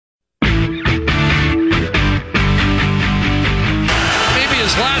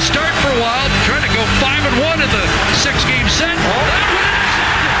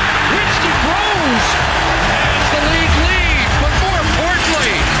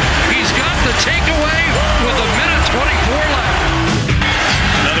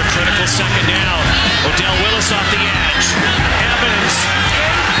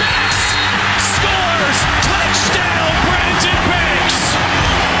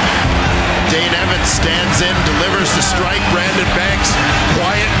stands in, delivers the strike. Brandon Banks,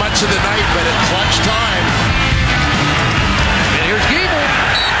 quiet much of the night, but at clutch time. And here's Gable.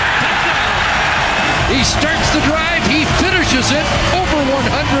 He starts the drive. He finishes it over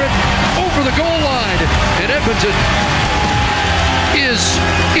 100, over the goal line. And Edmonton is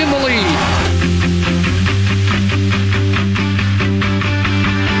in the lead.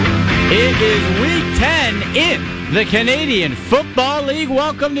 It is week 10 in the Canadian Football League.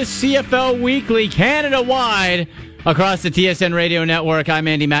 Welcome to CFL Weekly, Canada-wide, across the TSN Radio Network. I'm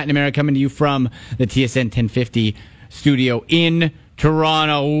Andy McNamara, coming to you from the TSN 1050 studio in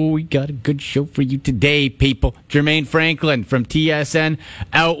Toronto. We got a good show for you today, people. Jermaine Franklin from TSN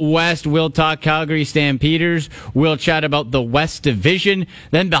out west. We'll talk Calgary Stampeders. We'll chat about the West Division.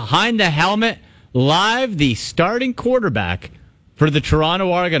 Then behind the helmet, live, the starting quarterback for the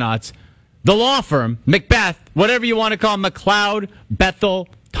Toronto Argonauts, the law firm, Macbeth, whatever you want to call McLeod Bethel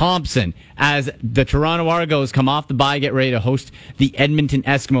Thompson, as the Toronto Argos come off the bye, get ready to host the Edmonton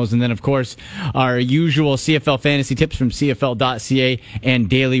Eskimos. And then, of course, our usual CFL fantasy tips from CFL.ca and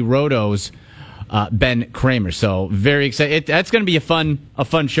Daily Roto's Ben Kramer. So very excited. That's going to be a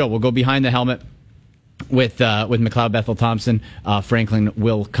fun show. We'll go behind the helmet with McLeod Bethel Thompson. Franklin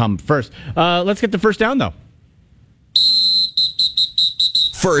will come first. Let's get the first down, though.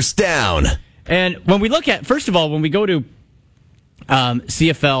 First down. And when we look at, first of all, when we go to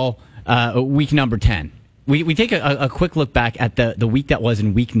CFL week number 10, we take a quick look back at the week that was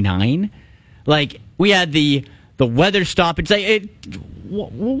in week 9. Like, we had the weather stoppage.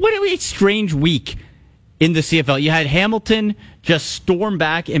 What a strange week in the CFL. You had Hamilton just storm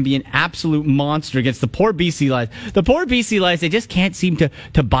back and be an absolute monster against the poor BC Lions. The poor BC Lions, they just can't seem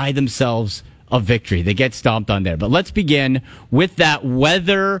to buy themselves a victory. They get stomped on there. But let's begin with that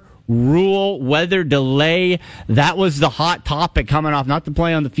weather rule, weather delay. That was the hot topic coming off, not the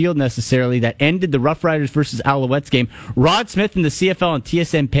play on the field necessarily, that ended the Rough Riders versus Alouettes game. Rod Smith and the CFL and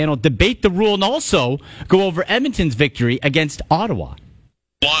TSN panel debate the rule and also go over Edmonton's victory against Ottawa.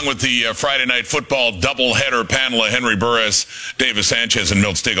 Along with the Friday Night Football doubleheader panel of Henry Burris, Davis Sanchez, and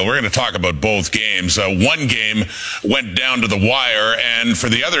Milt Stegall, we're going to talk about both games. One game went down to the wire, and for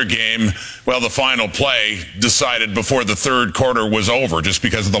the other game, well, the final play decided before the third quarter was over just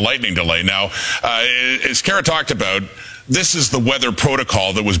because of the lightning delay. Now, as Kara talked about, this is the weather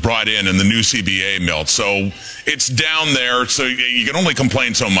protocol that was brought in the new CBA, Milt. So it's down there, so you can only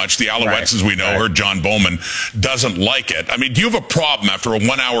complain so much. The Alouettes, as we know, heard John Bowman, doesn't like it. I mean, do you have a problem after a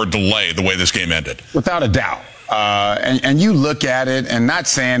 1-hour delay the way this game ended? Without a doubt. And you look at it, and not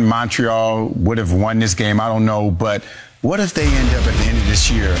saying Montreal would have won this game, I don't know, but what if they end up at the end of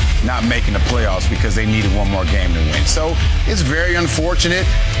this year not making the playoffs because they needed one more game to win? So it's very unfortunate.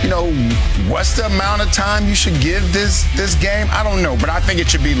 You know, what's the amount of time you should give this game? I don't know, but I think it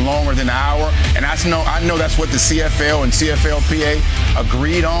should be longer than an hour. And I know that's what the CFL and CFLPA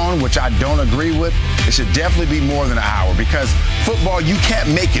agreed on, which I don't agree with. It should definitely be more than an hour because football, you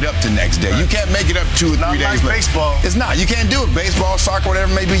can't make it up the next day. You can't make it up 2 or 3 days later. Baseball. It's not. You can't do it. Baseball, soccer,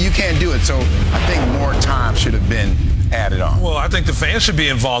 whatever it may be, you can't do it. So I think more time should have been added on. Well, I think the fans should be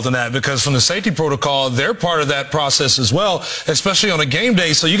involved in that because from the safety protocol, they're part of that process as well, especially on a game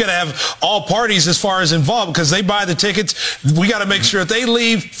day. So you got to have all parties as far as involved because they buy the tickets. We got to make sure that they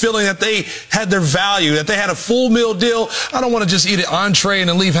leave feeling that they had their value, that they had a full meal deal. I don't want to just eat an entree and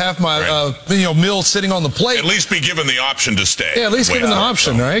then leave half my meal sitting on the plate. At least be given the option to stay. Yeah, at least given the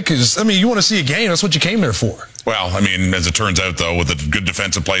option, right? Because, I mean, you want to see a game. That's what you came there for. Well, I mean, as it turns out, though, with the good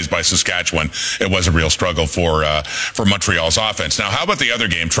defensive plays by Saskatchewan, it was a real struggle for Montreal's offense. Now, how about the other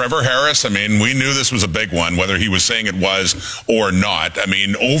game? Trevor Harris, I mean, we knew this was a big one, whether he was saying it was or not. I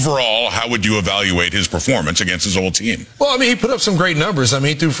mean, overall, how would you evaluate his performance against his old team? Well, I mean, he put up some great numbers. I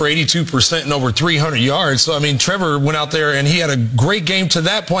mean, he threw for 82% and over 300 yards. So, I mean, Trevor went out there and he had a great game to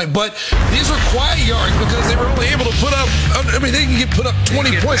that point. But these were quiet yards because they were only able to put up, I mean, they can put up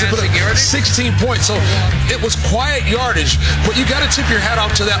 20 points. They put up 16 points. So it was quiet yardage, but you got to tip your hat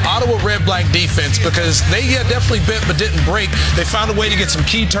off to that Ottawa Red-Black defense because they definitely bent but didn't break. They found a way to get some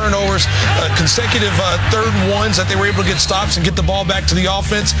key turnovers, consecutive third and ones that they were able to get stops and get the ball back to the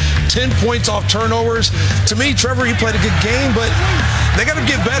offense. 10 points off turnovers. To me, Trevor, he played a good game, but they got to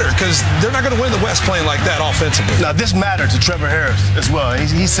get better because they're not going to win the West playing like that offensively. Now, this mattered to Trevor Harris as well.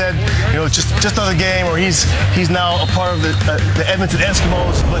 He said, you know, just another game, or he's now a part of the Edmonton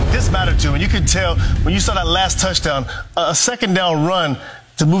Eskimos, but this mattered to him. And you could tell when you saw that last touchdown, a second down run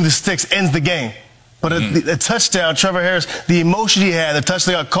to move the sticks ends the game. But a touchdown, Trevor Harris, the emotion he had, the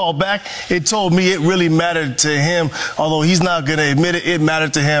touchdown got called back, it told me it really mattered to him. Although he's not going to admit it, it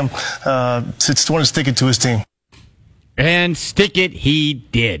mattered to him to want to stick it to his team. And stick it he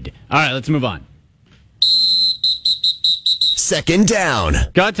did. All right, let's move on. Second down.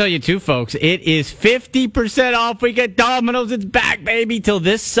 Gotta tell you too, folks, it is 50% off. We get Domino's. It's back, baby, till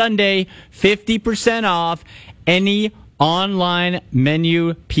this Sunday. 50% off any online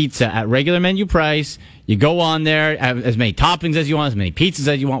menu pizza at regular menu price. You go on there, have as many toppings as you want, as many pizzas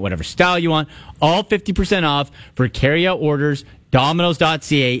as you want, whatever style you want. All 50% off for carryout orders.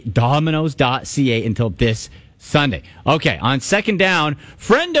 Domino's.ca until this Sunday. Okay, on second down,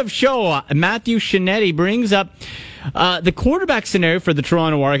 friend of show, Matthew Shinetti, brings up the quarterback scenario for the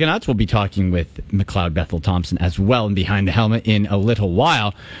Toronto Argonauts. We'll be talking with McLeod Bethel-Thompson as well and behind the helmet in a little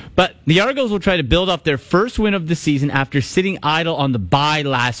while. But the Argos will try to build off their first win of the season after sitting idle on the bye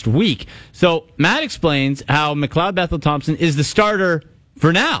last week. So Matt explains how McLeod Bethel-Thompson is the starter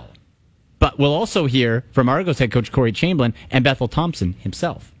for now. But we'll also hear from Argos head coach Corey Chamberlain and Bethel-Thompson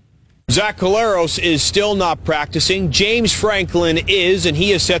himself. Zach Collaros is still not practicing. James Franklin is, and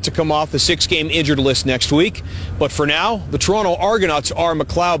he is set to come off the 6-game injured list next week. But for now, the Toronto Argonauts are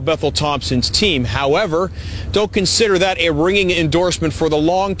McLeod Bethel-Thompson's team. However, don't consider that a ringing endorsement for the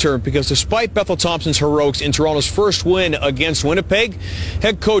long term, because despite Bethel-Thompson's heroics in Toronto's first win against Winnipeg,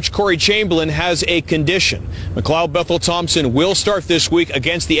 head coach Corey Chamberlain has a condition. McLeod Bethel-Thompson will start this week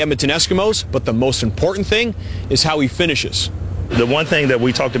against the Edmonton Eskimos, but the most important thing is how he finishes. The one thing that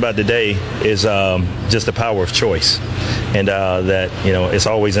we talked about today is just the power of choice, and that, you know, it's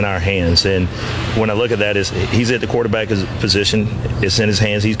always in our hands. And when I look at that, he's at the quarterback position. It's in his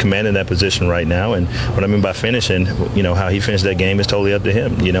hands. He's commanding that position right now. And what I mean by finishing, you know, how he finished that game is totally up to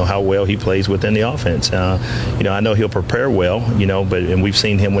him. You know, how well he plays within the offense. You know, I know he'll prepare well, you know, and we've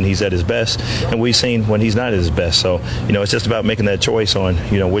seen him when he's at his best, and we've seen when he's not at his best. So, you know, it's just about making that choice on,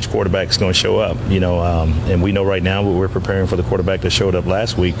 you know, which quarterback is going to show up. You know, and we know right now we're preparing for the quarterback that showed up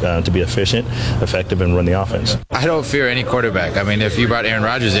last week to be efficient, effective, and run the offense. I don't fear any quarterback. I mean, if you brought Aaron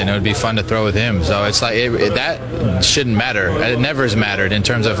Rodgers in, it would be fun to throw with him. So it's like that shouldn't matter. It never has mattered in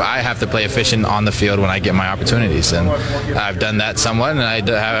terms of I have to play efficient on the field when I get my opportunities, and I've done that somewhat, and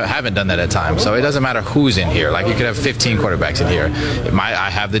I haven't done that at times. So it doesn't matter who's in here. Like, you could have 15 quarterbacks in here. I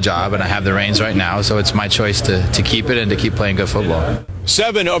have the job and I have the reins right now, so it's my choice to keep it and to keep playing good football.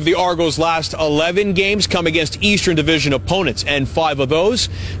 7 of the Argos' last 11 games come against Eastern Division opponents, and 5 of those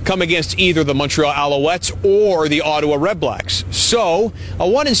come against either the Montreal Alouettes or the Ottawa Redblacks. So, a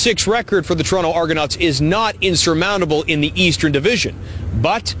 1-6 record for the Toronto Argonauts is not insurmountable in the Eastern Division.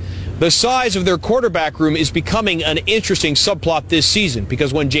 But the size of their quarterback room is becoming an interesting subplot this season,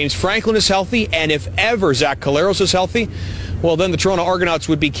 because when James Franklin is healthy, and if ever Zach Collaros is healthy, well, then the Toronto Argonauts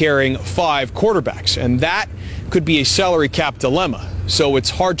would be carrying 5 quarterbacks, and that could be a salary cap dilemma. So it's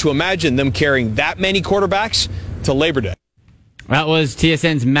hard to imagine them carrying that many quarterbacks to Labor Day. That was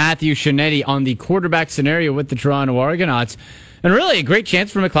TSN's Matthew Shinetti on the quarterback scenario with the Toronto Argonauts. And really a great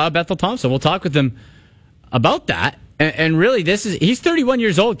chance for McLeod Bethel-Thompson. We'll talk with him about that. And really, he's 31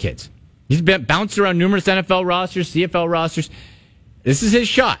 years old, kids. He's been bounced around numerous NFL rosters, CFL rosters. This is his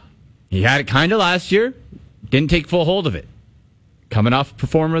shot. He had it kind of last year. Didn't take full hold of it. Coming off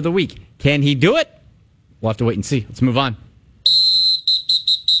Performer of the Week. Can he do it? We'll have to wait and see. Let's move on.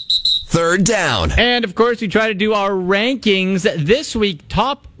 Third down. And, of course, we try to do our rankings this week.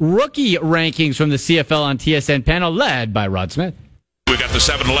 Top rookie rankings from the CFL on TSN panel, led by Rod Smith. We've got the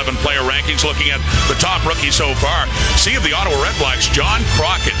 7-11 player rankings looking at the top rookies so far. See of the Ottawa Redblacks, John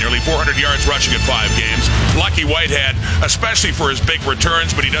Crockett, nearly 400 yards rushing in 5 games. Lucky Whitehead, especially for his big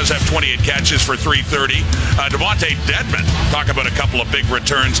returns, but he does have 28 catches for 330. Devontae Dedmon, talk about a couple of big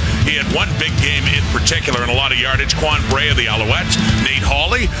returns. He had one big game in particular and a lot of yardage. Quan Bray of the Alouettes. Nate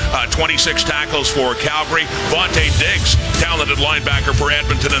Hawley, 26 tackles for Calgary. Vontae Diggs, talented linebacker for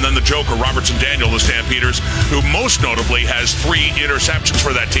Edmonton. And then the Joker, Robertson Daniel, the Stampeders, who most notably has 3 interceptions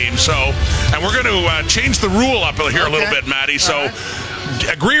for that team. So, and we're going to change the rule up here a little bit, Matty. So,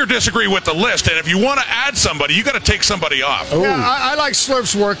 agree or disagree with the list, and if you want to add somebody, you got to take somebody off. Yeah, I like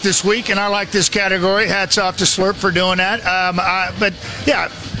Slurp's work this week, and I like this category. Hats off to Slurp for doing that. But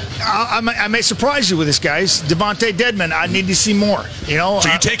yeah, I may surprise you with this, guys. Devontae Dedmon, I need to see more. You know,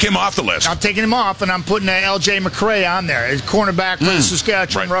 so you take him off the list. I'm taking him off, and I'm putting L.J. McCray on there, a cornerback for the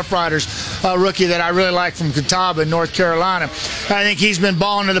Saskatchewan Roughriders, rookie that I really like from Catawba, North Carolina. I think he's been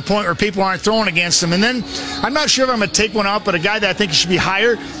balling to the point where people aren't throwing against him. And then I'm not sure if I'm going to take one out, but a guy that I think should be high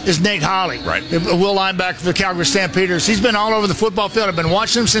hire is Nate Holley. Right. Will linebacker for the Calgary Stampeders. He's been all over the football field. I've been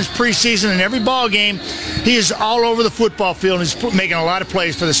watching him since preseason, and every ball game, he is all over the football field. And he's making a lot of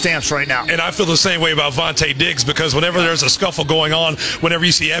plays for the Stamps right now. And I feel the same way about Vontae Diggs, because whenever there's a scuffle going on, whenever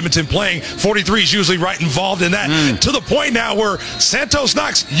you see Edmonton playing, 43 is usually right involved in that. To the point now where Santos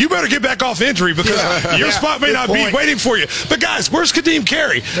Knox, you better get back off injury, because your spot may not be waiting for you. But guys, where's Kadeem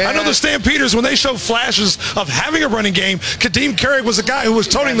Carey? I know the Stampeders, when they show flashes of having a running game, Kadeem Carey was a guy who was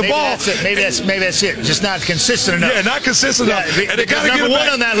toting the ball. That's it. Maybe that's it. Just not consistent enough. Yeah, not consistent enough. And they got to number get one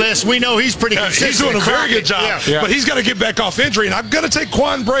on that list. We know he's pretty consistent. He's doing a very good job. But he's got to get back off injury. And I'm going to take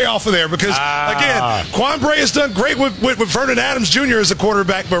Quan Bray off of there, because, again, Quan Bray has done great with Vernon Adams Jr. as a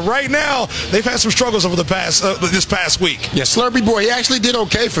quarterback. But right now, they've had some struggles over the past this past week. Yeah, Slurpee Boy, he actually did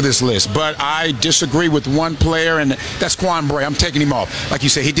okay for this list, but I disagree with one player, and that's Quan Bray. I'm taking him off. Like you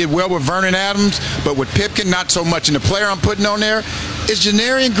said, he did well with Vernon Adams, but with Pipkin, not so much. And the player I'm putting on there is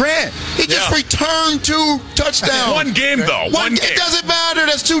Janarian Grant. He just returned 2 touchdowns. One game, though. One game. It doesn't matter.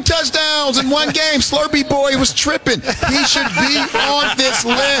 That's 2 touchdowns in one game. Slurpee Boy was tripping. He should be on this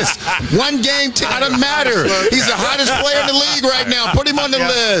list. One game, it doesn't matter. He's the hottest player in the league right now. Put him on the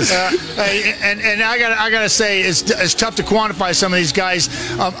list. And I gotta say, it's tough to quantify some of these guys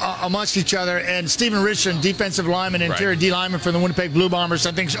amongst each other. And Steven Richardson, defensive lineman, interior D lineman for the Winnipeg Blue Bombers,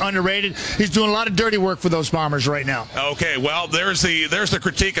 I think is underrated. He's doing a lot of dirty work for those Bombers right now. Okay, well, there's the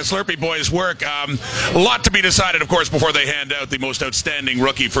critique of Slurpee Boy's work. A lot to be decided, of course, before they hand out the most outstanding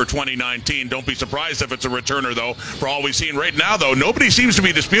rookie for 2019. Don't be surprised if it's a returner, though. For all we've seen right now, though, nobody seems to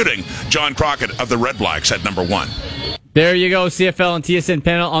be disputing John Crockett of the Red Blacks at number 1. There you go, CFL and TSN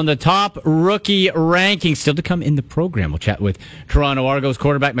panel on the top rookie rankings. Still to come in the program. We'll chat with Toronto Argos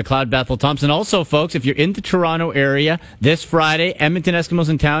quarterback McLeod Bethel-Thompson. Also, folks, if you're in the Toronto area this Friday, Edmonton Eskimos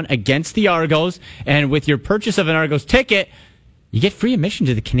in town against the Argos. And with your purchase of an Argos ticket, you get free admission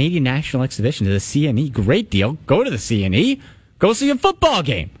to the Canadian National Exhibition, to the CNE. Great deal. Go to the CNE. Go see a football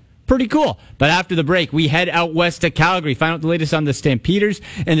game. Pretty cool. But after the break, we head out west to Calgary, find out the latest on the Stampeders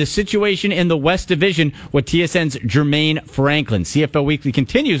and the situation in the West Division with TSN's Jermaine Franklin. CFL Weekly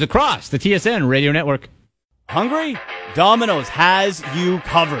continues across the TSN Radio Network. Hungry? Domino's has you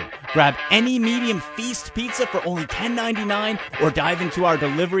covered. Grab any medium feast pizza for only $10.99 or dive into our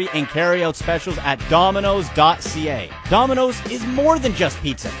delivery and carry-out specials at Domino's.ca. Domino's is more than just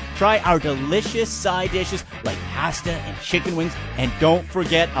pizza. Try our delicious side dishes like pasta and chicken wings, and don't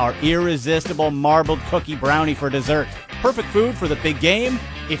forget our irresistible marbled cookie brownie for dessert. Perfect food for the big game,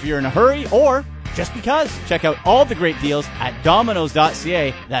 if you're in a hurry, or just because. Check out all the great deals at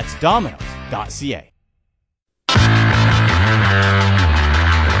Domino's.ca. That's Domino's.ca.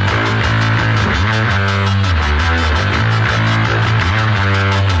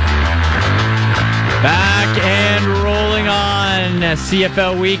 Back and rolling on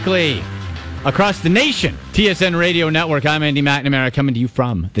CFL Weekly. Across the nation, TSN Radio Network. I'm Andy McNamara, coming to you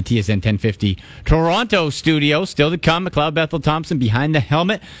from the TSN 1050 Toronto studio. Still to come, McLeod Bethel-Thompson behind the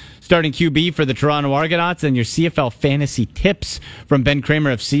helmet, starting QB for the Toronto Argonauts, and your CFL fantasy tips from Ben Kramer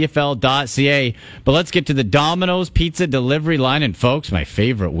of CFL.ca. But let's get to the Domino's Pizza delivery line. And folks, my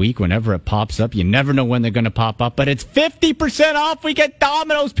favorite week, whenever it pops up, you never know when they're going to pop up, but it's 50% off. We get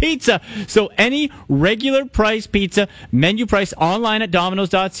Domino's Pizza. So any regular price pizza, menu price online at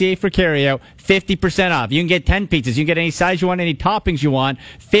Domino's.ca for carryout, 50% off. You can get 10 pizzas. You can get any size you want, any toppings you want,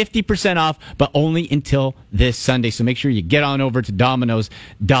 50% off, but only until this Sunday. So make sure you get on over to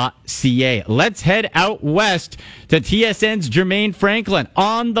Domino's.ca. Let's head out west to TSN's Jermaine Franklin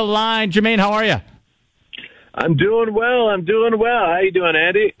on the line. Jermaine, how are you? I'm doing well. How you doing,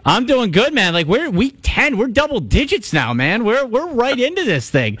 Andy? I'm doing good, man. Like, we're week 10. We're double digits now, man. We're right into this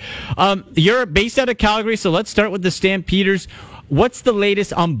thing. You're based out of Calgary, so let's start with the Stampeders. What's the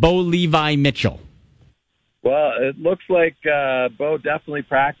latest on Bo Levi Mitchell? Well, it looks like Bo definitely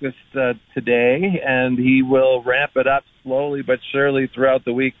practiced today, and he will ramp it up slowly but surely throughout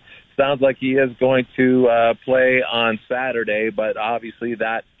the week. Sounds like he is going to play on Saturday, but obviously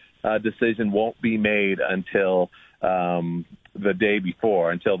that decision won't be made until the day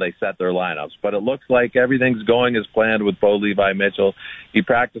before, until they set their lineups. But it looks like everything's going as planned with Bo Levi Mitchell. He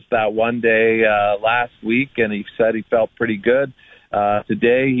practiced that one day last week, and he said he felt pretty good.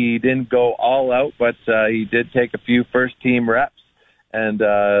 Today he didn't go all out, but he did take a few first-team reps, and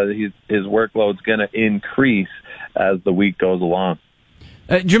his workload's going to increase as the week goes along.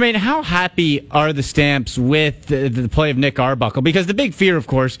 Jermaine, how happy are the Stamps with the play of Nick Arbuckle? Because the big fear, of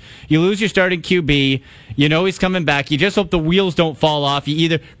course, you lose your starting QB, you know he's coming back, you just hope the wheels don't fall off, you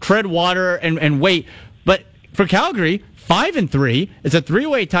either tread water and wait. But for Calgary, 5-3. It's a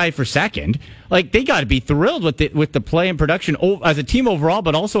 3-way tie for second. Like, they got to be thrilled with the play and production as a team overall,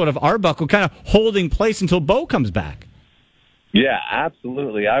 but also out of Arbuckle, kind of holding place until Bo comes back. Yeah,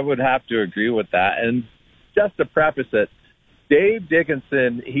 absolutely. I would have to agree with that. And just to preface it, Dave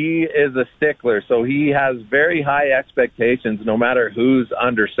Dickinson, he is a stickler, so he has very high expectations no matter who's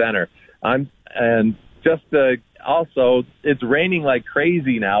under center. Also, it's raining like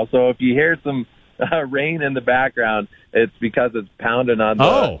crazy now, so if you hear some rain in the background, it's because it's pounding on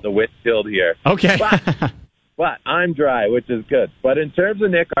the windshield here. Okay. But I'm dry, which is good. But in terms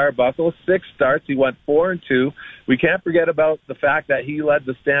of Nick Arbuckle, 6 starts. He went 4-2. We can't forget about the fact that he led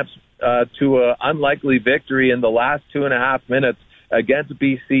the Stamps to an unlikely victory in the last 2.5 minutes against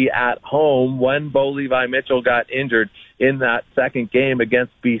BC at home when Bo Levi Mitchell got injured in that second game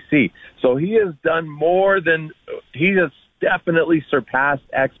against BC. So he has done he has definitely surpassed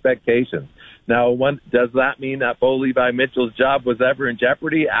expectations. Now, does that mean that Bo Levi Mitchell's job was ever in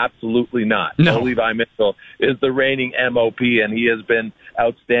jeopardy? Absolutely not. No. Bo Levi Mitchell is the reigning MOP, and he has been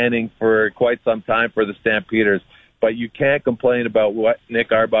outstanding for quite some time for the Stampeders. But you can't complain about what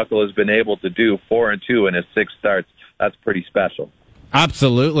Nick Arbuckle has been able to do, 4-2 in his 6 starts. That's pretty special.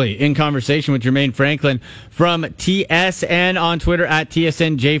 Absolutely. In conversation with Jermaine Franklin from TSN on Twitter at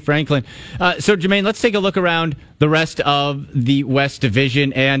TSNJFranklin. So, Jermaine, let's take a look around the rest of the West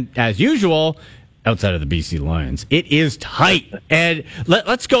Division. And as usual, outside of the BC Lions, it is tight. And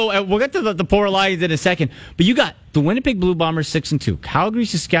let's go. We'll get to the poor Lions in a second. But you got the Winnipeg Blue Bombers 6-2, Calgary,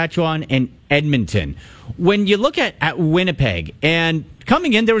 Saskatchewan, and Edmonton. When you look at Winnipeg, and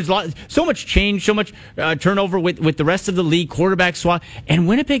coming in, there was so much change, so much turnover with the rest of the league, quarterback swap, and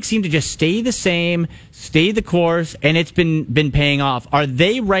Winnipeg seemed to just stay the same, stay the course, and it's been paying off. Are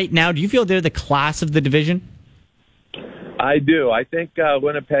they right now, do you feel they're the class of the division? I do. I think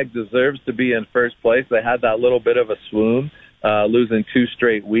Winnipeg deserves to be in first place. They had that little bit of a swoon, losing 2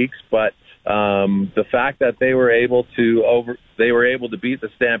 straight weeks, but the fact that they were able to beat the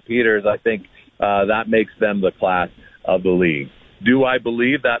Stampeders, I think that makes them the class of the league. Do I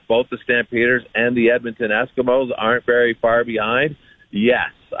believe that both the Stampeders and the Edmonton Eskimos aren't very far behind? Yes.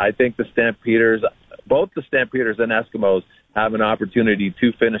 I think both the Stampeders and Eskimos have an opportunity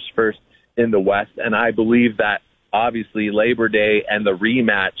to finish first in the West, and I believe that obviously Labor Day and the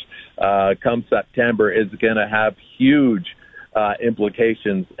rematch come September is going to have huge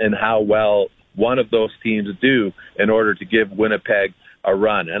implications in how well one of those teams do in order to give Winnipeg a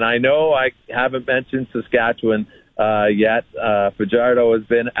run. And I know I haven't mentioned Saskatchewan yet. Fajardo has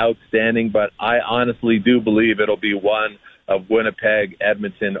been outstanding, but I honestly do believe it'll be one of Winnipeg,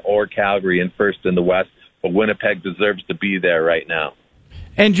 Edmonton, or Calgary in first in the West. But Winnipeg deserves to be there right now.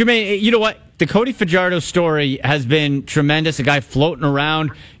 And Jermaine, you know what? The Cody Fajardo story has been tremendous. A guy floating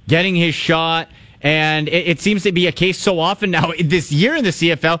around, getting his shot. And it seems to be a case so often now this year in the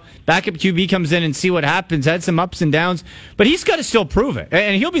CFL. Backup QB comes in and see what happens. Had some ups and downs, but he's got to still prove it.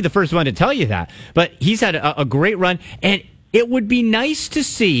 And he'll be the first one to tell you that. But he's had a great run. And it would be nice to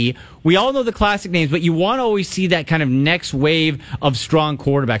see, we all know the classic names, but you want to always see that kind of next wave of strong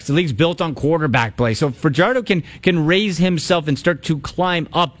quarterbacks. The league's built on quarterback play. So if Fajardo can raise himself and start to climb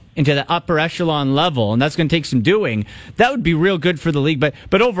up into the upper echelon level, and that's going to take some doing, that would be real good for the league.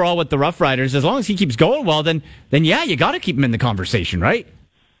 But overall with the Rough Riders, as long as he keeps going well, then yeah, you got to keep him in the conversation, right?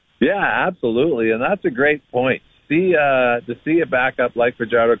 Yeah, absolutely. And that's a great point. To see a backup like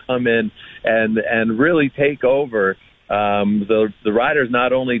Fajardo come in and really take over, the Riders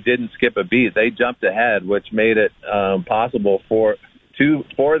not only didn't skip a beat, they jumped ahead, which made it possible for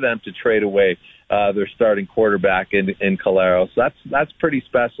them to trade away their starting quarterback in Calero. So that's pretty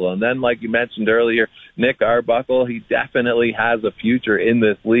special. And then, like you mentioned earlier, Nick Arbuckle, he definitely has a future in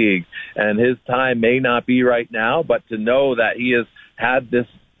this league. And his time may not be right now, but to know that he has had this,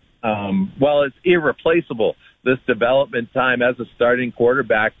 it's irreplaceable, this development time as a starting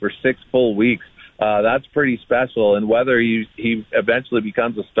quarterback for 6 full weeks, that's pretty special. And whether he eventually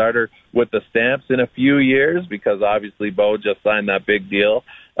becomes a starter with the Stamps in a few years, because obviously Bo just signed that big deal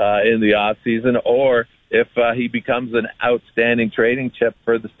in the offseason, or if he becomes an outstanding trading chip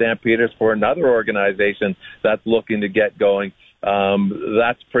for the Stampeders for another organization that's looking to get going,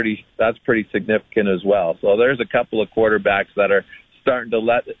 that's pretty significant as well. So there's a couple of quarterbacks that are starting to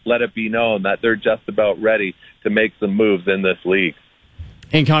let it be known that they're just about ready to make some moves in this league.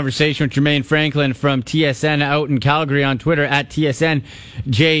 In conversation with Jermaine Franklin from TSN out in Calgary on Twitter at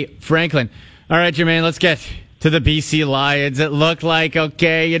TSNJFranklin. All right, Jermaine, let's get to the BC Lions. It looked like,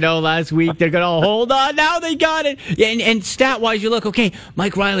 last week they're going to hold on. Now they got it. And stat-wise, you look, okay,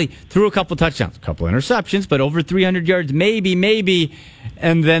 Mike Riley threw a couple touchdowns, a couple interceptions, but over 300 yards, maybe.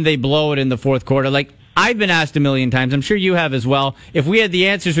 And then they blow it in the fourth quarter. Like, I've been asked a million times. I'm sure you have as well. If we had the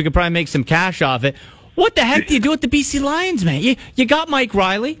answers, we could probably make some cash off it. What the heck do you do with the BC Lions, man? You got Mike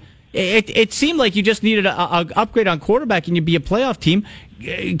Riley. It seemed like you just needed an upgrade on quarterback and you'd be a playoff team.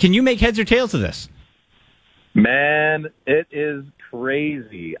 Can you make heads or tails of this? Man, it is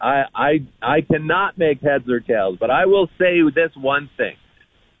crazy. I cannot make heads or tails, but I will say this one thing.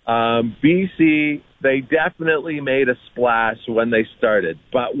 BC, they definitely made a splash when they started,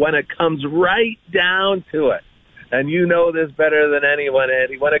 but when it comes right down to it, and you know this better than anyone,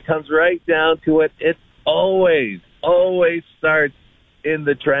 Andy, when it comes right down to it, it always starts in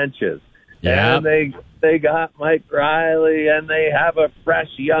the trenches. Yeah. And they got Mike Riley, and they have a fresh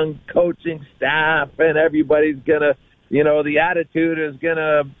young coaching staff, and everybody's gonna, the attitude is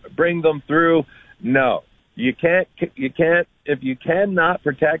gonna bring them through. No, you can't. If you cannot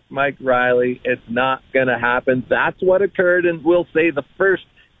protect Mike Riley, it's not gonna happen. That's what occurred, and we'll say the first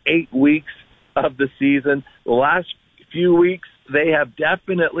 8 weeks of the season. The last few weeks, they have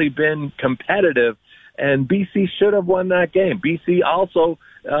definitely been competitive, and BC should have won that game. BC also,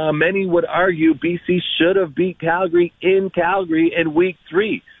 many would argue, BC should have beat Calgary in Calgary in week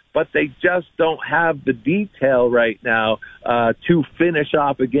 3, but they just don't have the detail right now to finish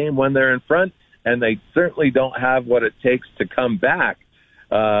off a game when they're in front, and they certainly don't have what it takes to come back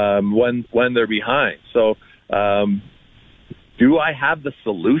when they're behind. So, do I have the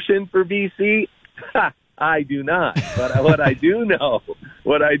solution for BC? I do not. But what I do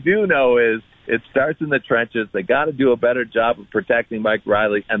know is it starts in the trenches. They got to do a better job of protecting Mike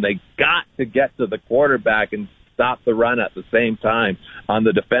Riley, and they got to get to the quarterback and stop the run at the same time on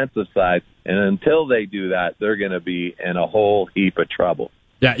the defensive side. And until they do that, they're going to be in a whole heap of trouble.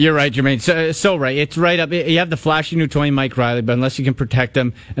 Yeah, you're right, Jermaine. So right. It's right up. You have the flashy new toy Mike Riley, but unless you can protect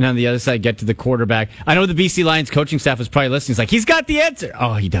him and on the other side get to the quarterback. I know the BC Lions coaching staff is probably listening. He's like, he's got the answer.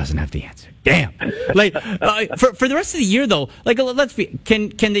 Oh, he doesn't have the answer. Damn. For the rest of the year, though,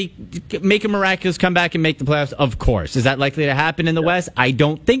 can they make a miraculous comeback and make the playoffs? Of course. Is that likely to happen in the West? I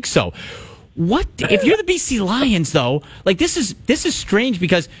don't think so. What if you're the BC Lions, though? This is strange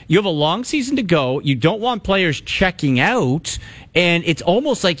because you have a long season to go. You don't want players checking out, and it's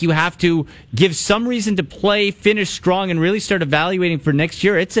almost like you have to give some reason to play, finish strong, and really start evaluating for next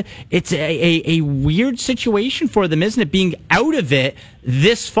year. It's a weird situation for them, isn't it? Being out of it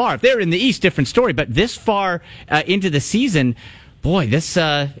this far. If they're in the East, different story. But this far into the season, boy, this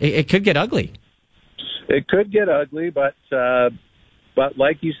it could get ugly. It could get ugly, but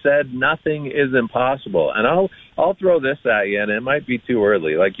like you said, nothing is impossible. And I'll throw this at you, and it might be too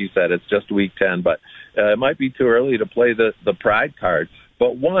early. Like you said, it's just week 10, but it might be too early to play the pride card.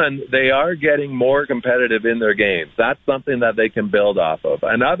 But one, they are getting more competitive in their games. That's something that they can build off of.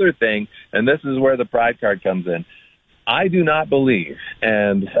 Another thing, and this is where the pride card comes in, I do not believe,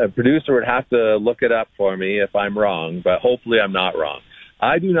 and a producer would have to look it up for me if I'm wrong, but hopefully I'm not wrong.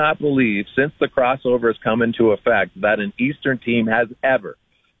 I do not believe, since the crossover has come into effect, that an Eastern team has ever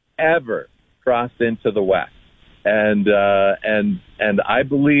crossed into the West, and I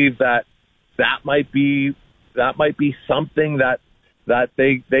believe that might be something that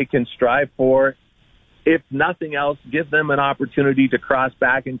they can strive for. If nothing else, give them an opportunity to cross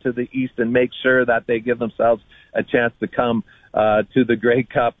back into the East and make sure that they give themselves a chance to come to the Grey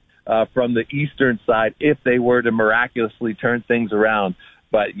Cup from the Eastern side if they were to miraculously turn things around.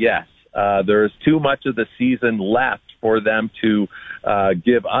 But yes, there is too much of the season left for them to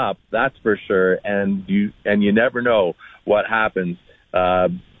give up. That's for sure. And you never know what happens.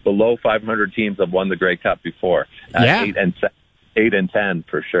 Below 500 teams have won the Grey Cup before. Yeah. 8 and 10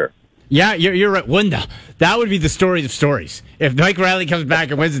 for sure. Yeah, you're right. Wunda. That would be the story of stories. If Mike Riley comes back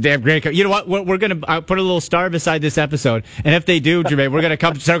and wins the damn Grey Cup, you know what? We're going to put a little star beside this episode. And if they do, Jermaine, we're going to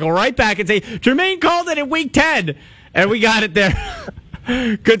come circle right back and say, Jermaine called it in week 10. And we got it there.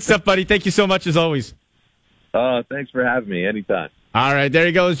 Good stuff, buddy. Thank you so much, as always. Thanks for having me. Anytime. All right, there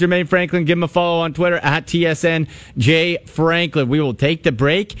he goes, Jermaine Franklin. Give him a follow on Twitter at TSNJ Franklin. We will take the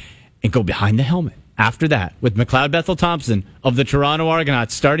break and go behind the helmet. After that, with McLeod Bethel Thompson of the Toronto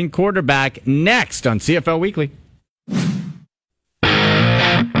Argonauts, starting quarterback, next on CFL Weekly.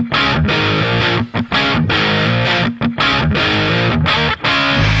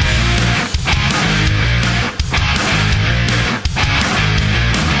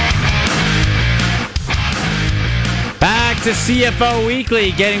 Back to CFL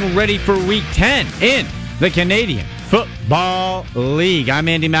Weekly, getting ready for Week 10 in the Canadian Football League. I'm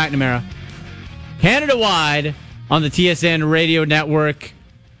Andy McNamara. Canada-wide on the TSN Radio Network.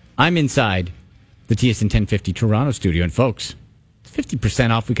 I'm inside the TSN 1050 Toronto studio. And folks,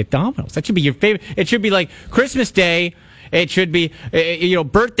 50% off week at Domino's. That should be your favorite. It should be like Christmas Day It should be,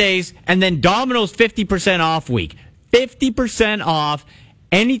 birthdays and then Domino's 50% off week. 50% off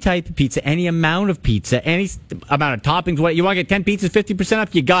any type of pizza, any amount of pizza, any amount of toppings. What you want to get 10 pizzas, 50%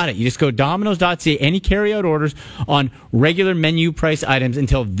 off, you got it. You just go to Domino's.ca, any carryout orders on regular menu price items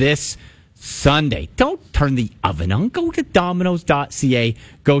until this Sunday. Don't turn the oven on. Go to Domino's.ca.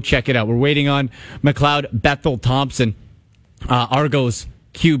 Go check it out. We're waiting on McLeod Bethel Thompson, Argos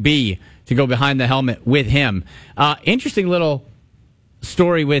QB, to go behind the helmet with him. Interesting little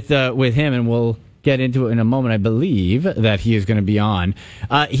story with him, and we'll get into it in a moment. I believe that he is going to be on.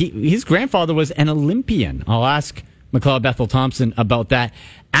 His grandfather was an Olympian. I'll ask McLeod Bethel Thompson about that.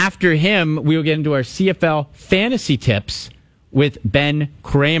 After him, we will get into our CFL fantasy tips with Ben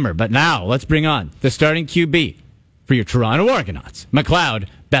Kramer. But now, let's bring on the starting QB for your Toronto Argonauts, McLeod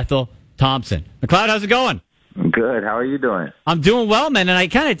Bethel Thompson. McLeod, how's it going? Good. How are you doing? I'm doing well, man, and I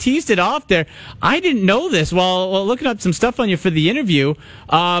kind of teased it off there. I didn't know this while looking up some stuff on you for the interview.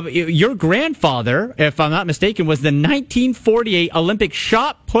 Your grandfather, if I'm not mistaken, was the 1948 Olympic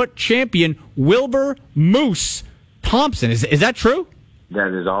shot put champion Wilbur Moose Thompson. Is that true?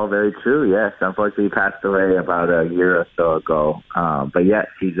 That is all very true, yes. Unfortunately, he passed away about a year or so ago. But yes,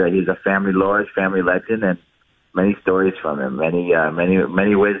 he's a family lord, family legend, and many stories from him,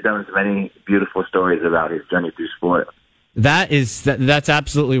 many wisdoms, many beautiful stories about his journey through sport. That's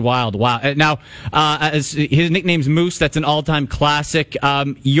absolutely wild. Wow. Now, his nickname's Moose. That's an all-time classic.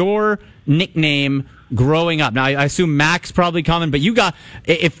 Your nickname growing up. Now, I assume Mac's probably common, but you got,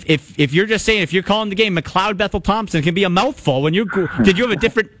 if you're just saying, if you're calling the game McLeod Bethel Thompson, it can be a mouthful. Did you have a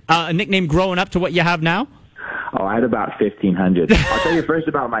different nickname growing up to what you have now? Oh, I had about 1,500. I'll tell you first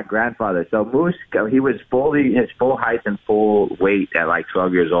about my grandfather. So Moose, he was his full height and full weight at like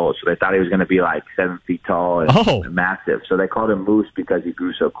 12 years old. So they thought he was going to be like 7 feet tall and massive. So they called him Moose because he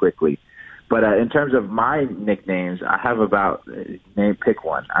grew so quickly. But in terms of my nicknames, I have about pick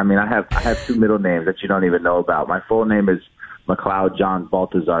one. I mean, I have two middle names that you don't even know about. My full name is McLeod John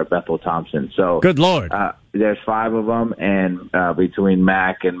Baltazar Bethel Thompson. So good Lord. There's 5 of them, and between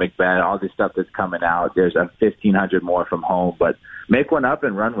Mac and McBeth, all this stuff that's coming out, there's 1,500 more from home. But make one up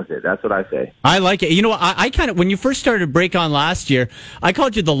and run with it. That's what I say. I like it. You know, I kind of, when you first started Break On last year, I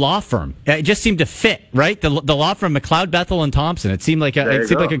called you the law firm. It just seemed to fit, right? The law firm McLeod Bethel and Thompson. It seemed like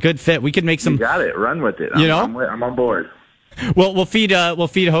like a good fit. We could make some. You got it. Run with it. I'm on board. Well, we'll feed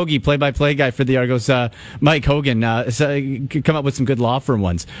Hoagie, play-by-play guy for the Argos, Mike Hogan, come up with some good law firm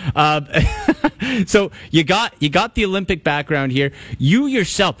ones. So you got the Olympic background here. You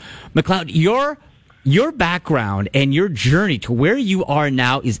yourself, McLeod, your background and your journey to where you are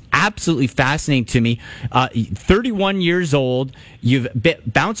now is absolutely fascinating to me. 31 years old, you've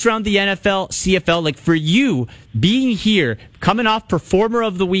bounced around the NFL, CFL. Like, for you, being here, coming off Performer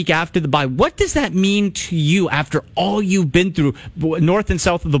of the Week after the bye, what does that mean to you after all you've been through north and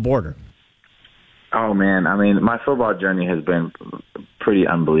south of the border? Oh, man. I mean, my football journey has been pretty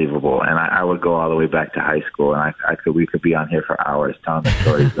unbelievable, and I would go all the way back to high school, and we could be on here for hours telling the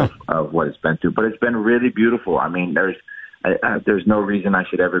stories of what it's been through. But it's been really beautiful. I mean, there's no reason I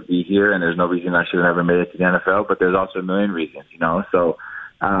should ever be here, and there's no reason I should have ever made it to the NFL, but there's also a million reasons, you know. So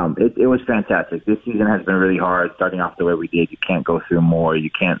it was fantastic. This season has been really hard, starting off the way we did. You can't go through more.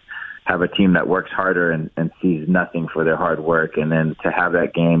 You can't have a team that works harder and sees nothing for their hard work. And then to have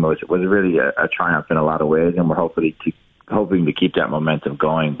that game was really a triumph in a lot of ways, and we're hoping to keep that momentum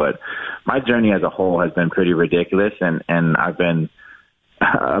going. But my journey as a whole has been pretty ridiculous, and I've been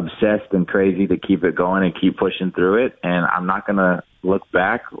obsessed and crazy to keep it going and keep pushing through it. And I'm not going to look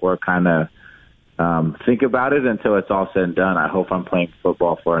back or kind of think about it until it's all said and done. I hope I'm playing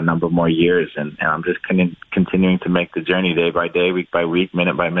football for a number more years, and I'm just continuing to make the journey day by day, week by week,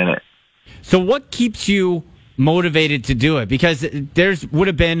 minute by minute. So what keeps you motivated to do it? Because there would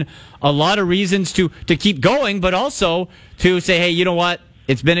have been a lot of reasons to keep going, but also to say, hey, you know what?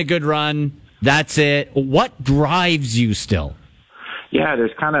 It's been a good run. That's it. What drives you still? Yeah,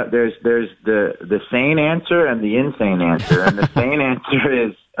 there's the sane answer and the insane answer. And the sane answer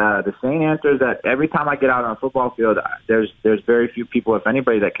is that every time I get out on a football field, there's very few people, if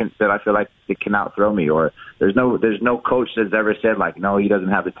anybody, that I feel like they can outthrow me. Or there's no coach that's ever said, like, no, he doesn't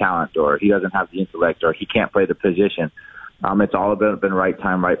have the talent, or he doesn't have the intellect, or he can't play the position. It's all been right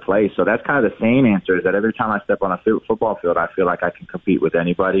time, right place. So that's kind of the sane answer, is that every time I step on a football field, I feel like I can compete with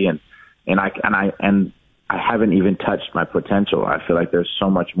anybody, and I haven't even touched my potential. I feel like there's so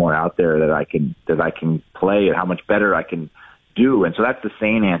much more out there that I can play, and how much better I can do. And so that's the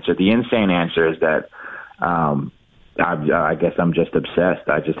sane answer. The insane answer is that I guess I'm just obsessed.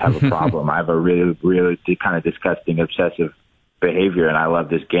 I just have a problem. I have a really, really kind of disgusting obsessive behavior, and I love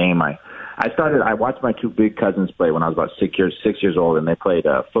this game. I I watched my two big cousins play when I was about 6 years old, and they played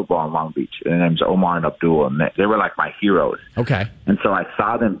football in Long Beach. And their names Omar and Abdul, and they were like my heroes. Okay. And so I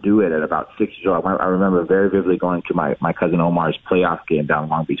saw them do it at about 6 years old. I remember very vividly going to my cousin Omar's playoff game down in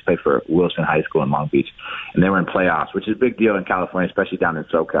Long Beach, played for Wilson High School in Long Beach. And they were in playoffs, which is a big deal in California, especially down in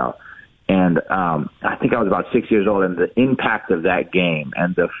SoCal. And I think I was about 6 years old, and the impact of that game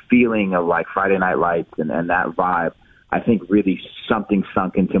and the feeling of like Friday Night Lights and that vibe, I think really something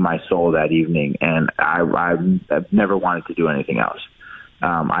sunk into my soul that evening, and I've never wanted to do anything else.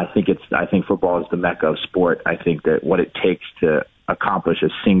 I think football is the mecca of sport. I think that what it takes to accomplish a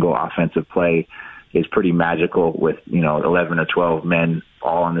single offensive play is pretty magical with, 11 or 12 men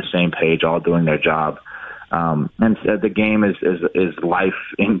all on the same page, all doing their job. And the game is life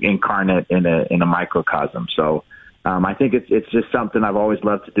incarnate in a microcosm. So I think it's just something I've always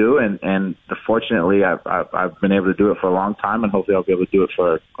loved to do, and fortunately I've been able to do it for a long time, and hopefully I'll be able to do it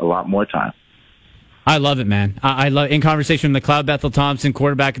for a lot more time. I love it, man. I love in conversation with McLeod Bethel-Thompson,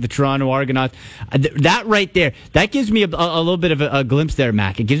 quarterback of the Toronto Argonauts. That right there, that gives me a little bit of a glimpse there,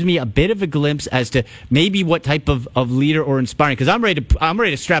 Mac. It gives me a bit of a glimpse as to maybe what type of leader or inspiring. Because I'm ready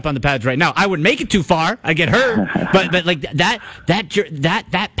to strap on the pads right now. I wouldn't make it too far. I get hurt, but like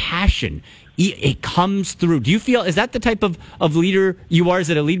that passion. It comes through. Do you feel, is that the type of leader you are? Is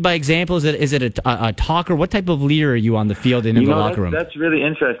it a lead by example? Is it a talker? What type of leader are you on the field and in the locker room? That's really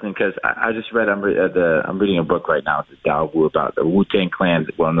interesting because I just read, I'm reading a book right now, it's Dao Wu, about the Wu-Tang Clan.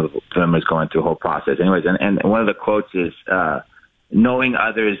 One of them is going through a whole process. Anyways, and one of the quotes is, knowing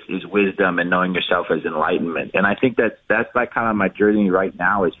others is wisdom and knowing yourself is enlightenment. And I think that's like kind of my journey right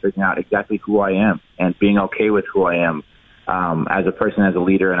now, is figuring out exactly who I am and being okay with who I am as a person, as a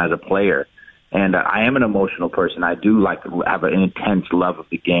leader, and as a player. And I am an emotional person. I do like to have an intense love of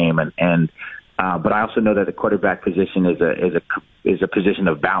the game, but I also know that the quarterback position is a position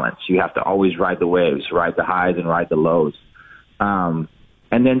of balance. You have to always ride the waves, ride the highs, and ride the lows. And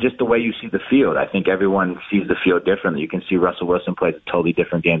then just the way you see the field. I think everyone sees the field differently. You can see Russell Wilson plays a totally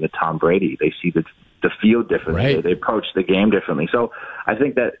different game than Tom Brady. They see the field differently. Right. They approach the game differently. So I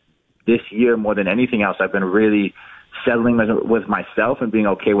think that this year, more than anything else, I've been really settling with myself and being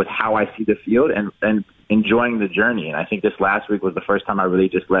okay with how I see the field and enjoying the journey. And I think this last week was the first time I really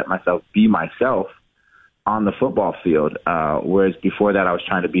just let myself be myself on the football field, whereas before that I was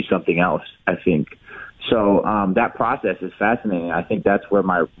trying to be something else, I think. So that process is fascinating. I think that's where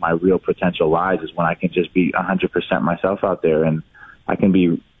my real potential lies, is when I can just be 100% myself out there, and I can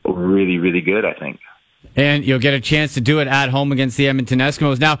be really, really good, I think. And you'll get a chance to do it at home against the Edmonton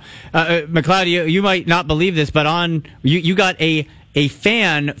Eskimos. Now, McLeod, you might not believe this, but you got a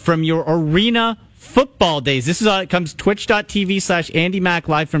fan from your arena football days. This is it comes twitch.tv/Andy Mac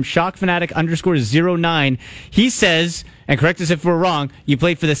live from shockfanatic_09. He says, and correct us if we're wrong, you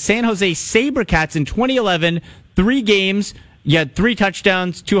played for the San Jose SaberCats in 2011, 3 games, you had 3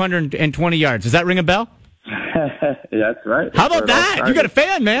 touchdowns, 220 yards. Does that ring a bell? That's right. How about that? You got a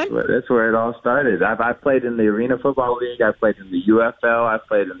fan, man. That's where it all started. I've played in the Arena Football League. I've played in the UFL. I've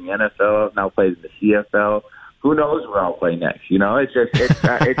played in the NFL. I've now played in the CFL. Who knows where I'll play next?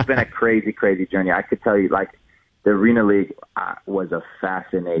 It's been a crazy, crazy journey. I could tell you, like, the Arena League was a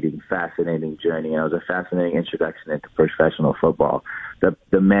fascinating journey. And it was a fascinating introduction into professional football.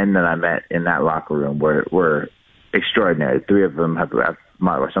 The men that I met in that locker room were extraordinary. 3 of them have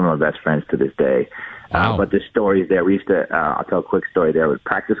some of my best friends to this day. Wow. But the stories there, we used to, I'll tell a quick story there. With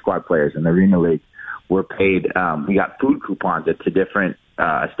practice squad players in the Arena League were paid, we got food coupons to different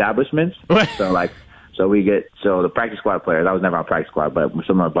establishments. So the practice squad players, I was never on practice squad, but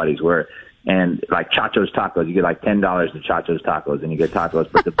some of my buddies were. And like Chacho's Tacos, you get like $10 to Chacho's Tacos, and you get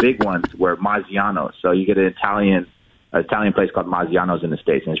tacos. But the big ones were Maggiano's. So you get an Italian place called Maggiano's in the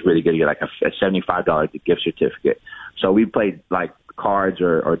States, and it's really good. You get like a $75 gift certificate. So we played like cards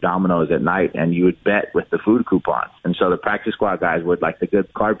or dominoes at night, and you would bet with the food coupons. And so the practice squad guys would, like the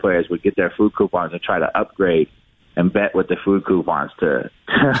good card players, would get their food coupons and try to upgrade and bet with the food coupons on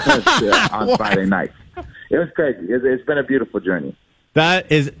Friday nights. It was crazy. It's been a beautiful journey.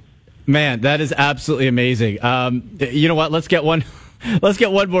 That is absolutely amazing. You know what? Let's get one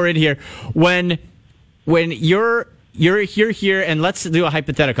more in here. When you're here, and let's do a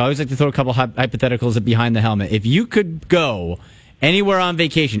hypothetical. I always like to throw a couple hypotheticals behind the helmet. If you could go anywhere on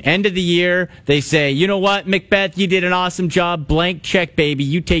vacation, end of the year, they say, you know what, Macbeth, you did an awesome job, blank check, baby.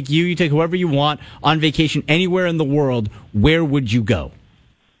 You take whoever you want on vacation anywhere in the world. Where would you go?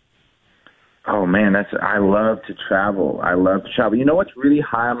 Oh man, I love to travel. You know what's really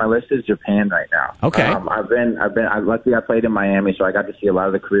high on my list is Japan right now. Okay. Luckily I played in Miami, so I got to see a lot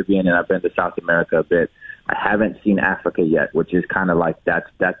of the Caribbean, and I've been to South America a bit. I haven't seen Africa yet, which is kind of like that's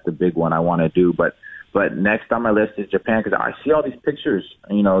the big one I want to do. But next on my list is Japan, because I see all these pictures,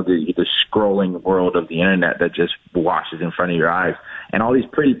 the scrolling world of the internet that just washes in front of your eyes, and all these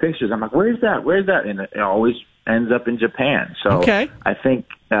pretty pictures. I'm like, where's that? And it always ends up in Japan. So okay. I think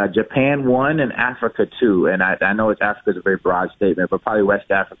Japan 1 and Africa 2. And I know Africa is a very broad statement, but probably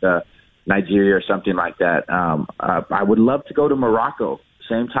West Africa, Nigeria, or something like that. I would love to go to Morocco.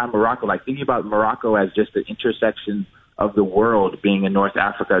 Same time Morocco, like thinking about Morocco as just the intersection of the world, being in North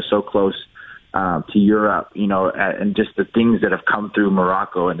Africa, so close to Europe, and just the things that have come through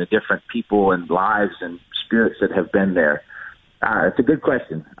Morocco and the different people and lives and spirits that have been there. It's a good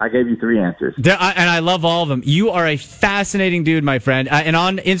question. I gave you 3 answers. And I love all of them. You are a fascinating dude, my friend. And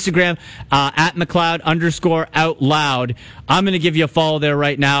on Instagram, at McLeod_OutLoud, I'm going to give you a follow there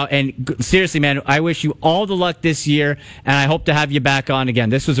right now. And seriously, man, I wish you all the luck this year, and I hope to have you back on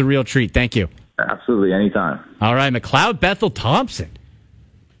again. This was a real treat. Thank you. Absolutely. Anytime. All right, McLeod Bethel Thompson.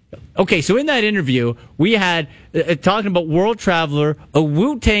 Okay, so in that interview, we had, talking about World Traveler, a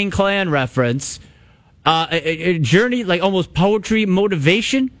Wu-Tang Clan reference, a journey, like almost poetry,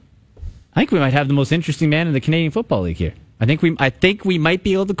 motivation. I think we might have the most interesting man in the Canadian Football League here. I think we might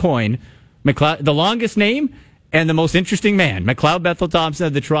be able to coin McLeod, the longest name and the most interesting man. McLeod Bethel Thompson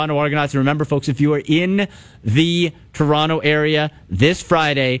of the Toronto Argonauts. And remember, folks, if you are in the Toronto area this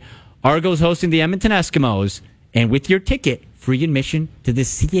Friday, Argo's hosting the Edmonton Eskimos, and with your ticket, free admission to the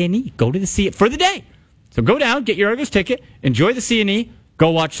CNE. Go to the CNE for the day. So go down, get your Argos ticket, enjoy the CNE, go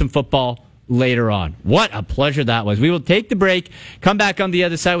watch some football later on. What a pleasure that was. We will take the break, come back on the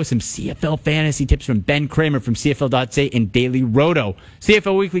other side with some CFL fantasy tips from Ben Kramer from CFL.ca and Daily Roto.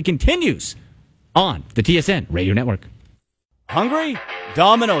 CFL Weekly continues on the TSN Radio Network. Hungry?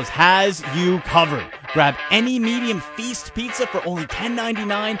 Domino's has you covered. Grab any medium feast pizza for only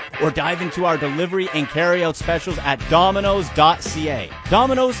 $10.99 or dive into our delivery and carry-out specials at Domino's.ca.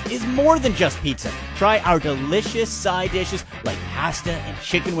 Domino's is more than just pizza. Try our delicious side dishes like pasta and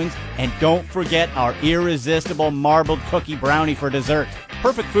chicken wings, and don't forget our irresistible marbled cookie brownie for dessert.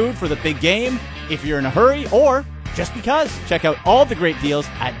 Perfect food for the big game, if you're in a hurry, or just because. Check out all the great deals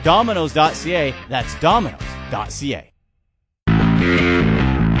at Domino's.ca. That's Domino's.ca.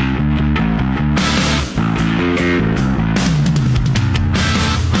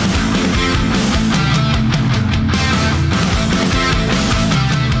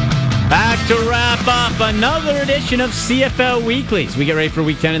 Back to wrap up another edition of CFL Weeklies. We get ready for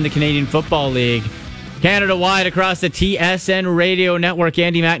Week 10 in the Canadian Football League. Canada-wide across the TSN Radio Network.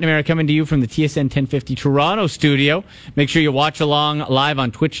 Andy McNamara coming to you from the TSN 1050 Toronto studio. Make sure you watch along live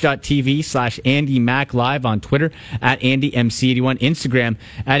on twitch.tv/AndyMacLive, on Twitter at AndyMC81, Instagram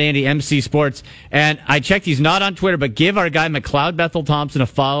at AndyMC Sports. And I checked, he's not on Twitter, but give our guy McLeod Bethel Thompson a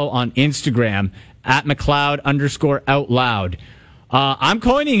follow on Instagram at McLeod_OutLoud. I'm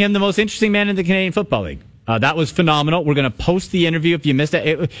coining him the most interesting man in the Canadian Football League. That was phenomenal. We're going to post the interview if you missed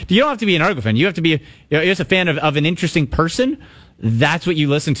it. You don't have to be an Argo fan. You have to be just a fan of an interesting person. That's what you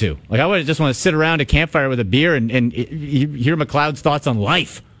listen to. Like, I would just want to sit around a campfire with a beer and hear McLeod's thoughts on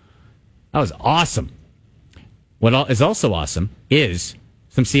life. That was awesome. What is also awesome is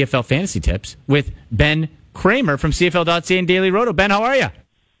some CFL fantasy tips with Ben Kramer from CFL.ca and Daily Roto. Ben, how are you?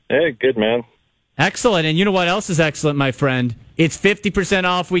 Hey, good, man. Excellent. And you know what else is excellent, my friend? It's 50%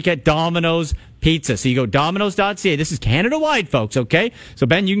 off week at Domino's Pizza. So you go Domino's.ca. This is Canada-wide, folks, okay? So,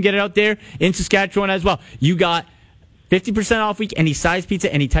 Ben, you can get it out there in Saskatchewan as well. You got 50% off week, any size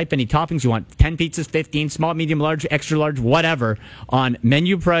pizza, any type, any toppings you want. 10 pizzas, 15, small, medium, large, extra large, whatever, on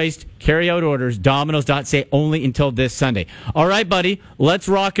menu-priced carry-out orders, Domino's.ca, only until this Sunday. All right, buddy, let's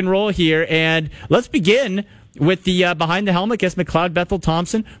rock and roll here, and let's begin with the behind the helmet. Guess McLeod Bethel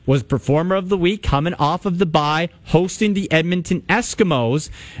Thompson was Performer of the Week, coming off of the bye, hosting the Edmonton Eskimos.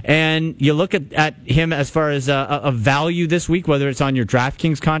 And you look at him as far as a value this week, whether it's on your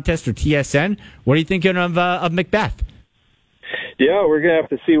DraftKings contest or TSN. What are you thinking of Macbeth? Yeah, we're going to have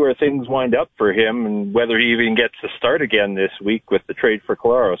to see where things wind up for him and whether he even gets to start again this week with the trade for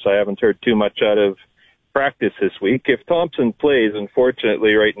Collaros. I haven't heard too much out of practice this week. If Thompson plays,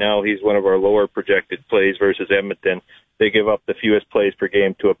 unfortunately, right now he's one of our lower projected plays versus Edmonton. They give up the fewest plays per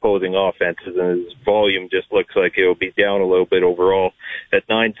game to opposing offenses, and his volume just looks like it will be down a little bit overall at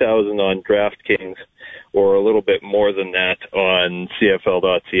 9,000 on DraftKings, or a little bit more than that on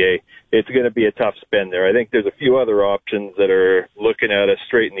CFL.ca. It's going to be a tough spend there. I think there's a few other options that are looking at us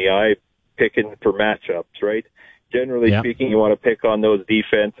straight in the eye, picking for matchups, right? Generally speaking, you want to pick on those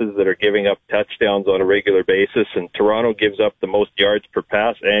defenses that are giving up touchdowns on a regular basis, and Toronto gives up the most yards per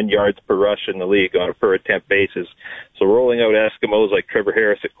pass and yards per rush in the league on a per attempt basis. So rolling out Eskimos like Trevor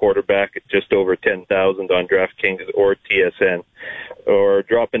Harris at quarterback at just over 10,000 on DraftKings or TSN, or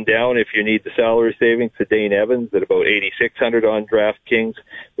dropping down if you need the salary savings to Dane Evans at about 8,600 on DraftKings,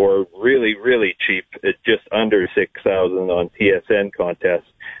 or really, really cheap at just under 6,000 on TSN contests.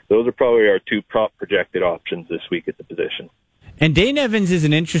 Those are probably our two top projected options this week at the position. And Dane Evans is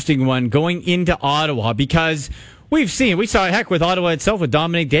an interesting one going into Ottawa because we saw heck with Ottawa itself with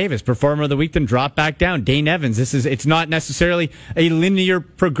Dominic Davis, performer of the week, then drop back down. Dane Evans, it's not necessarily a linear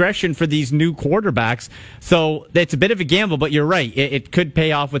progression for these new quarterbacks. So it's a bit of a gamble, but you're right. It could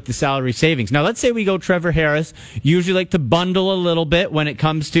pay off with the salary savings. Now, let's say we go Trevor Harris. Usually like to bundle a little bit when it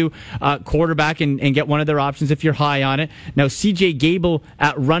comes to quarterback and get one of their options if you're high on it. Now, CJ Gable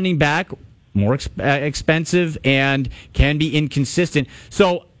at running back, more expensive and can be inconsistent.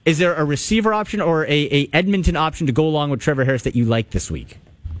 So is there a receiver option or a Edmonton option to go along with Trevor Harris that you like this week?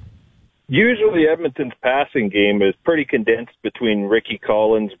 Usually Edmonton's passing game is pretty condensed between Ricky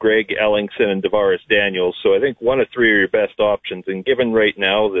Collins, Greg Ellingson, and Davaris Daniels. So I think one of three are your best options. And given right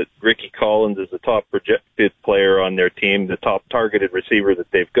now that Ricky Collins is the top projected player on their team, the top targeted receiver that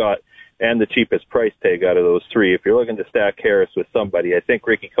they've got, and the cheapest price tag out of those three, if you're looking to stack Harris with somebody, I think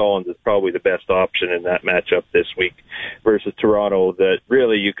Ricky Collins is probably the best option in that matchup this week versus Toronto, that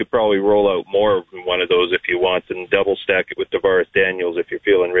really you could probably roll out more than one of those if you want and double stack it with Davaris Daniels if you're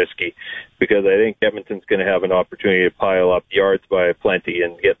feeling risky, because I think Edmonton's going to have an opportunity to pile up yards by plenty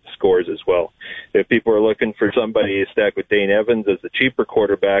and get the scores as well. If people are looking for somebody to stack with Dane Evans as the cheaper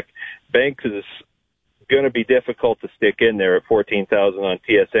quarterback, Banks is going to be difficult to stick in there at 14,000 on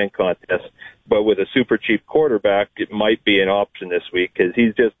TSN contest, but with a super cheap quarterback, it might be an option this week because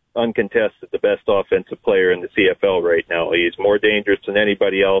he's just uncontested the best offensive player in the CFL right now. He's more dangerous than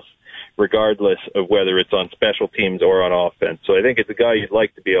anybody else, regardless of whether it's on special teams or on offense. So I think it's a guy you'd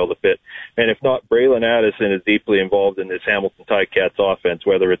like to be able to fit. And if not, Braylon Addison is deeply involved in this Hamilton Ticats offense,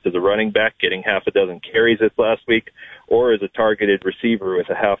 whether it's as a running back getting half a dozen carries this last week or as a targeted receiver with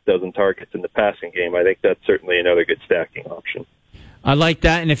a half dozen targets in the passing game. I think that's certainly another good stacking option. I like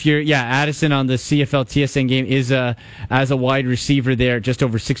that. And if you're, Addison on the CFL TSN game is as a wide receiver there, just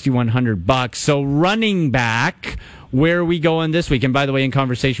over $6,100. So running back, where are we going this week? And by the way, in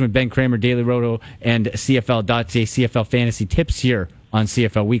conversation with Ben Kramer, Daily Roto, and CFL.ca, CFL Fantasy Tips here on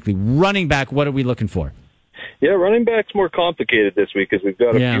CFL Weekly. Running back, what are we looking for? Yeah, running back's more complicated this week because we've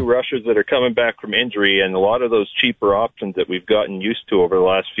got a few rushers that are coming back from injury, and a lot of those cheaper options that we've gotten used to over the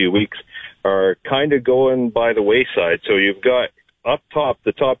last few weeks are kind of going by the wayside. So you've got up top,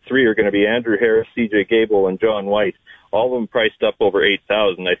 the top three are going to be Andrew Harris, CJ Gable, and John White. All of them priced up over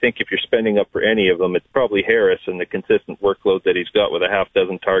 8,000. I think if you're spending up for any of them, it's probably Harris and the consistent workload that he's got with a half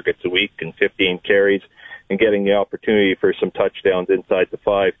dozen targets a week and 15 carries and getting the opportunity for some touchdowns inside the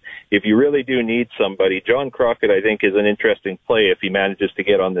 5. If you really do need somebody, John Crockett, I think, is an interesting play if he manages to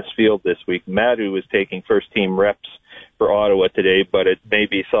get on this field this week. Madu is taking first-team reps for Ottawa today, but it may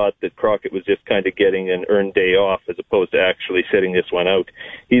be thought that Crockett was just kind of getting an earned day off as opposed to actually sitting this one out.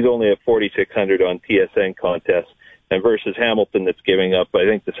 He's only at 4,600 on TSN contest. And versus Hamilton, that's giving up, I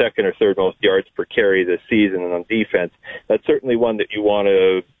think, the second or third most yards per carry this season. And on defense, that's certainly one that you want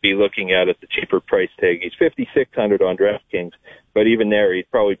to be looking at the cheaper price tag. He's 5,600 on DraftKings, but even there, he'd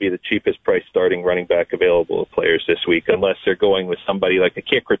probably be the cheapest price starting running back available to players this week, unless they're going with somebody like a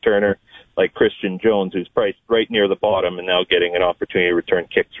kick returner like Christian Jones, who's priced right near the bottom and now getting an opportunity to return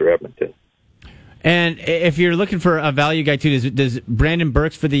kicks for Edmonton. And if you're looking for a value guy too, does Brandon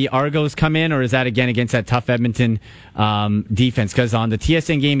Burks for the Argos come in, or is that again against that tough Edmonton defense? Because on the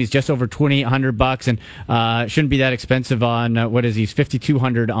TSN game, he's just over $2,800 and shouldn't be that expensive on what is he's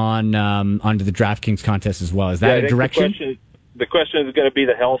 $5,200 on onto the DraftKings contest as well. Is that a direction? The question is going to be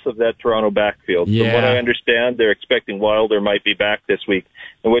the health of that Toronto backfield. From what I understand, they're expecting Wilder might be back this week,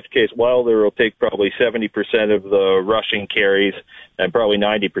 in which case Wilder will take probably 70% of the rushing carries and probably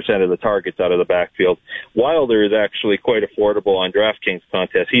 90% of the targets out of the backfield. Wilder is actually quite affordable on DraftKings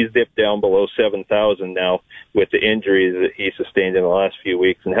contest. He's dipped down below 7,000 now with the injuries that he sustained in the last few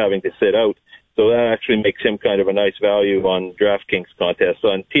weeks and having to sit out. So that actually makes him kind of a nice value on DraftKings contest.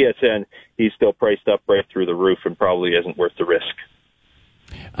 On TSN, he's still priced up right through the roof and probably isn't worth the risk.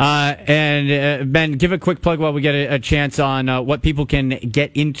 And Ben, give a quick plug while we get a chance on what people can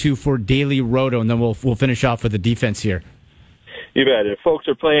get into for Daily Roto, and then we'll finish off with the defense here. You bet. If folks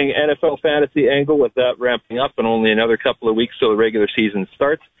are playing NFL Fantasy Angle with that ramping up and only another couple of weeks till the regular season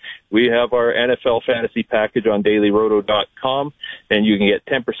starts, we have our NFL fantasy package on dailyroto.com, and you can get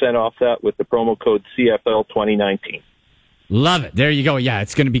 10% off that with the promo code CFL2019. Love it. There you go. Yeah,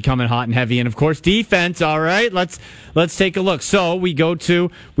 it's going to be coming hot and heavy. And, of course, defense. All right, let's take a look. So we've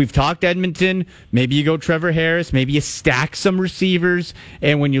talked Edmonton. Maybe you go Trevor Harris. Maybe you stack some receivers.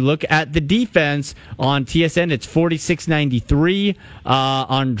 And when you look at the defense on TSN, it's 46.93.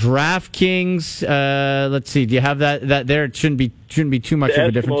 On DraftKings, let's see. Do you have that there? It shouldn't be too much of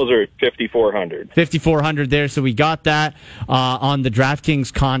a difference. Eskimos are at 5,400. 5,400 there, so we got that. On the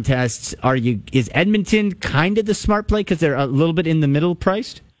DraftKings contests, is Edmonton kind of the smart play because they're a little bit in the middle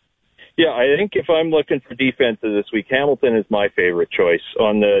priced? Yeah, I think if I'm looking for defenses this week, Hamilton is my favorite choice.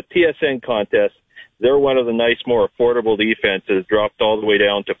 On the TSN contest, they're one of the nice, more affordable defenses, dropped all the way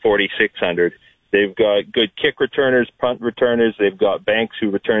down to 4,600. They've got good kick returners, punt returners. They've got Banks,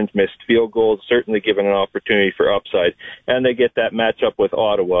 who returns missed field goals, certainly given an opportunity for upside. And they get that matchup with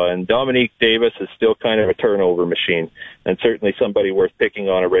Ottawa. And Dominique Davis is still kind of a turnover machine, and certainly somebody worth picking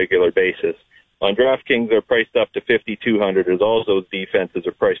on a regular basis. On DraftKings, they're priced up to 5,200, as all those defenses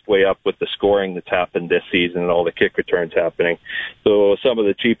are priced way up with the scoring that's happened this season and all the kick returns happening. So some of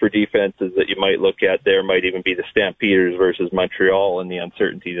the cheaper defenses that you might look at there might even be the Stampeders versus Montreal and the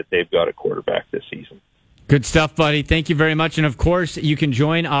uncertainty that they've got a quarterback this season. Good stuff, buddy. Thank you very much. And, of course, you can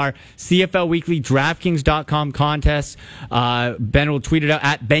join our CFL Weekly DraftKings.com contest. Ben will tweet it out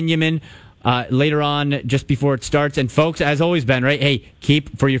at Benjamin later on, just before it starts. And folks, as always, Ben, right? Hey,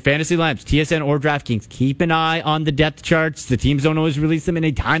 keep for your fantasy lamps, TSN or DraftKings, keep an eye on the depth charts. The teams don't always release them in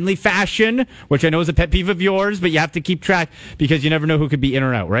a timely fashion, which I know is a pet peeve of yours, but you have to keep track because you never know who could be in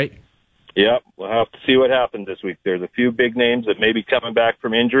or out, right? Yeah, we'll have to see what happens this week. There's a few big names that may be coming back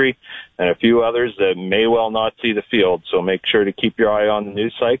from injury and a few others that may well not see the field. So make sure to keep your eye on the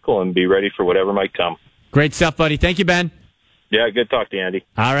news cycle and be ready for whatever might come. Great stuff, buddy. Thank you, Ben. Yeah, good talk to you, Andy.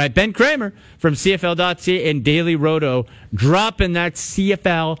 All right, Ben Kramer from CFL.ca and Daily Roto dropping that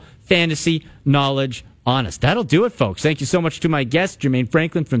CFL fantasy knowledge on us. That'll do it, folks. Thank you so much to my guest, Jermaine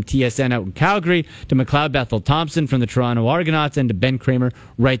Franklin from TSN out in Calgary, to McLeod Bethel Thompson from the Toronto Argonauts, and to Ben Kramer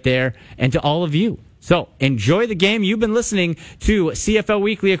right there, and to all of you. So enjoy the game. You've been listening to CFL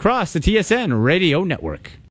Weekly across the TSN Radio Network.